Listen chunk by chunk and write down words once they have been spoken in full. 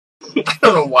I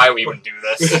don't know why we even do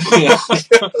this.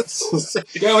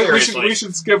 We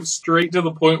should skip straight to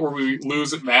the point where we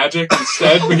lose at Magic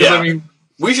instead, because I mean,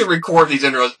 we should record these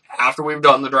intros after we've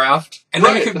done the draft, and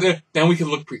then we can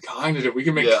look precognitive. We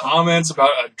can make comments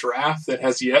about a draft that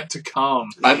has yet to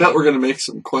come. I bet we're going to make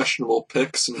some questionable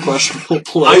picks and questionable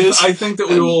plays. I think that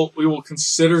we will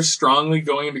consider strongly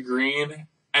going into green.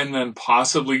 And then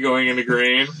possibly going into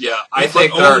green. Yeah, I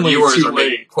think that our viewers are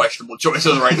making questionable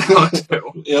choices right now,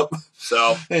 too. Yep.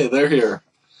 So, hey, they're here.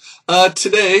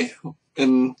 Today,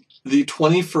 in the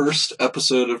 21st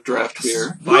episode of Draft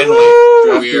Beer, finally,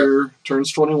 Draft Beer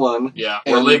turns 21. Yeah,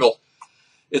 we're legal.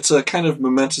 It's a kind of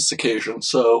momentous occasion,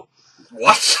 so...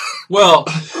 What? Well,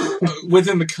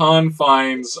 within the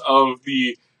confines of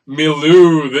the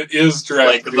milieu that is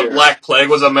Draft Beer. Like, the Black Plague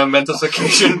was a momentous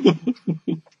occasion?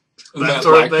 That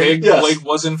sort of thing? Yes. Blake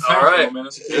was in fact right.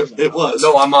 It was.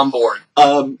 No, I'm on board.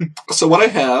 So what I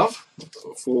have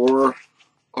for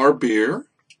our beer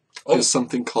is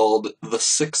something called the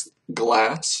Sixth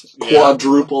Glass.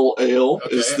 Quadruple Ale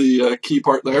is the key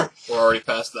part there. We're already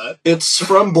past that. It's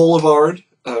from Boulevard,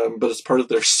 but it's part of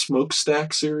their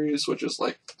Smokestack series, which is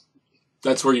like...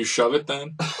 That's where you shove it,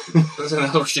 then? Isn't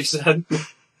that what she said?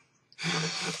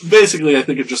 Basically, I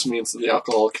think it just means that the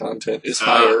alcohol content is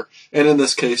higher, and in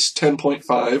this case,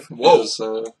 10.5. Whoa, is,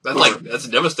 that's a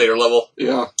Devastator level.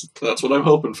 Yeah, that's what I'm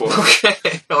hoping for.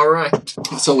 Okay, all right.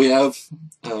 So we have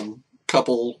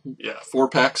couple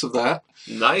 4-packs of that.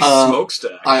 Nice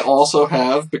smokestack. I also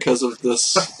have, because of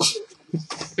this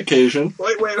occasion.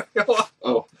 Wait.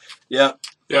 Oh, yeah.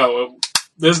 Well,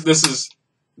 this is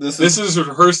as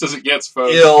rehearsed as it gets,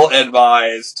 folks.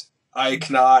 Ill-advised. I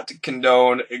cannot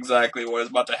condone exactly what is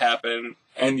about to happen,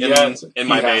 and yet in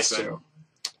my basement.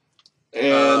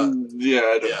 And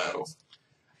I don't know.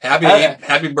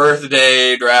 Happy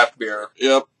birthday, Draft Beer.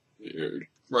 Yep.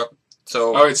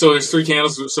 So all right. So there's 3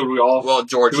 candles. So do we all? Well,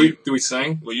 George, do we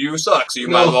sing? Well, you suck, so you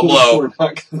might as well blow. We're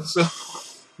not gonna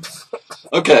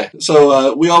Okay,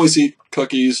 so we always eat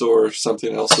cookies or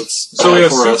something else that's so we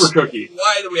have super cookie.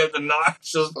 Why do we have the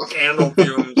noxious candle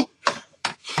fumes?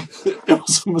 It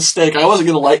was a mistake. I wasn't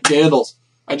going to light candles.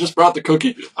 I just brought the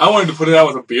cookie. I wanted to put it out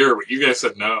with a beer, but you guys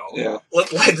said no. Yeah.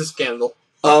 Let's light this candle.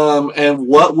 And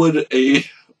what would a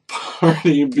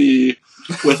party be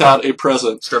without a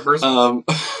present? Strippers?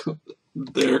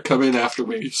 They're coming after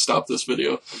we stop this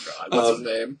video. Oh God, what's his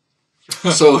name?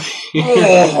 So,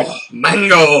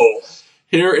 Mango!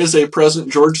 Here is a present.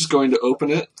 George is going to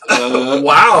open it.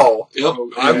 Wow. Yep.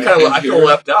 I feel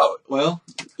left out. Well,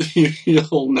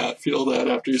 you'll not feel that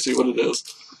after you see what it is.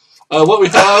 What we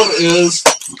have is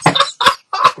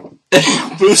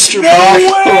a booster pack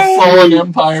of Fallen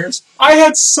Empires. I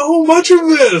had so much of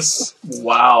this.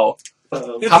 Wow.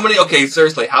 How many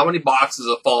boxes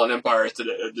of Fallen Empires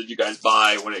did you guys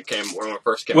buy when it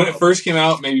first came out? When it first came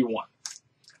out, maybe 1.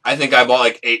 I think I bought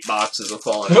like 8 boxes of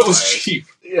Fallen Empires. That was cheap.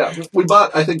 Yeah, we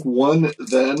bought, I think, 1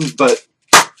 then, but,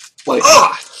 like,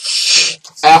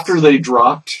 after they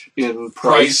dropped in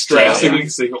price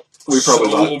drastically, we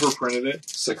probably overprinted it.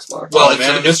 $6. Well,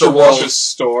 it's Mr. Walsh's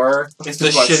store. It's the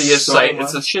shittiest site.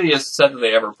 It's the shittiest set that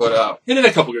they ever put out. It had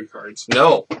a couple good cards.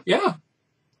 No. Yeah.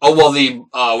 Oh, well, the,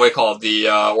 what do you call it? The,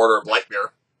 Order of Lightbeer.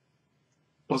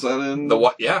 Was that in? The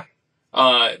what? Yeah.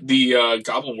 The,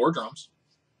 Goblin War Drums.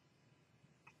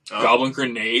 Goblin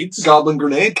Grenades. Goblin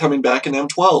Grenade coming back in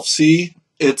M12. See,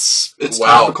 it's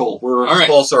topical. We're all right.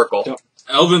 Full circle. Yep.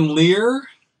 Elven Lear,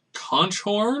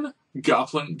 Conchhorn,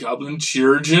 Goblin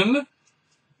Chirurgeon,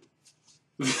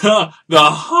 the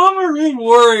Homerid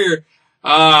Warrior.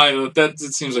 That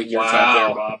seems like your type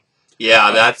there, Bob.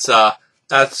 Yeah, that's a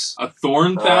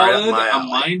Thorn Thallid, right a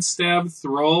Mind Stab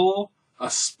Thrall, a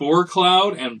Spore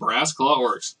Cloud, and Brass Claw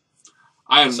Orcs.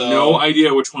 I have no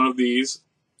idea which one of these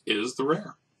is the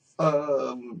rare.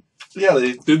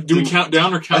 Yeah, do we count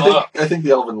down or count up? I think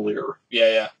the Elven Lear.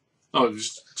 Yeah. Oh,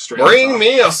 just straight Bring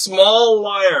me a small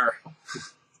lyre.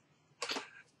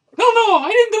 No, I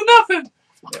didn't do nothing.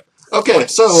 Okay,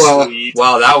 so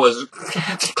wow, that was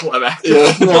clever.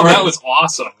 Yeah, that was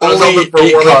awesome. Only 8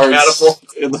 cards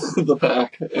in the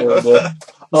pack.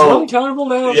 And, countable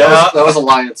now. Yeah, that was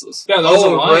alliances. Yeah, that was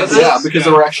alliances. Yeah, because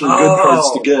there were actually good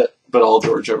cards to get, but all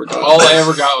George ever got. All I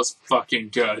ever got was fucking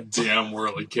goddamn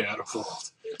Whirly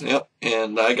Catapult. Yep,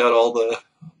 and I got all the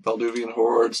Balduvian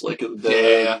Hordes, Lake of the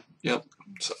Dead. Yeah. Yep.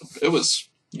 So it was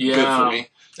good for me.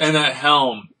 And that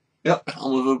helm. Yep,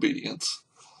 Helm of Obedience.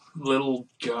 Little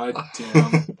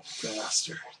goddamn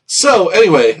bastard. So,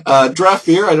 anyway, Draft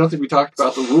Beer, I don't think we talked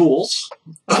about the rules.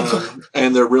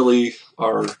 And there really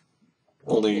are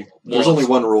there's only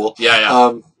one rule.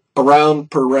 Yeah. A round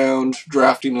per round,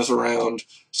 drafting is a round.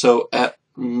 So, at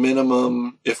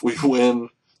minimum, if we win,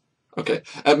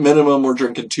 at minimum we're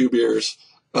drinking 2 beers.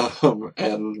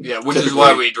 And yeah, which is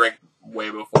why we drink way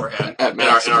beforehand in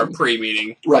our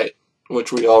pre-meeting. Right,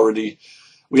 which we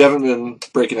haven't been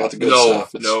breaking out the good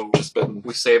stuff. It's just been,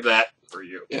 we saved that for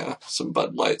you. Yeah, some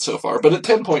Bud Light so far. But at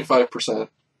 10.5%,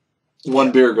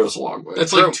 one beer goes a long way.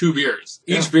 That's like 2 beers.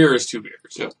 Each beer is 2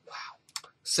 beers. Yep.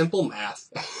 Simple math.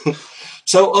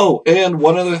 So, and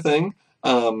one other thing.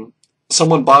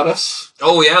 Someone bought us.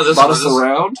 Oh, yeah. Bought us a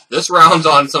round. This round's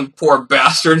on some poor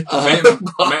bastard.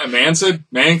 Manklid?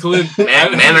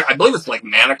 I believe it's like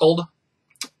manacled.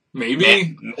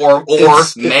 Maybe. Or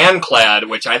manclad,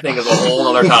 which I think is a whole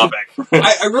other topic.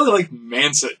 I really like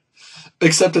Manson.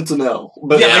 Except it's an L.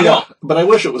 But yeah, I know. But I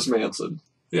wish it was Manson.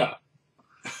 Yeah.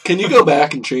 Can you go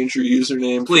back and change your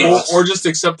username, please? Or just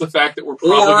accept the fact that we're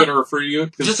probably going to refer to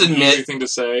you. Just admit thing to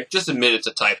say. Just admit it's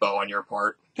a typo on your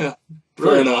part. Yeah.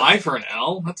 For an I for an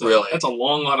L? That's a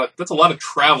lot of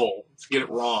travel to get it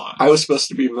wrong. I was supposed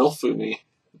to be Milfuni,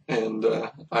 and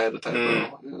I had a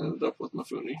typo and ended up with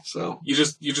Mafuni. So you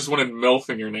just wanted MILF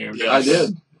in your name. Yeah, I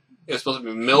did. It was supposed to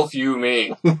be MILF you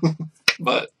me.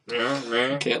 But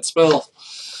can't spell.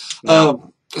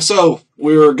 No. So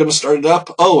we were going to start it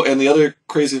up. Oh, and the other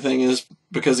crazy thing is,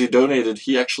 because he donated,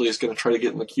 he actually is going to try to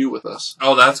get in the queue with us.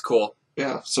 Oh, that's cool.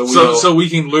 Yeah. So we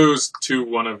can lose to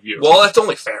one of you. Well, that's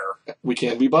only fair. We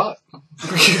can be bought.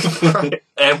 Right.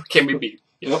 And can be beat.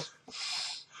 Yep.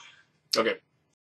 Okay.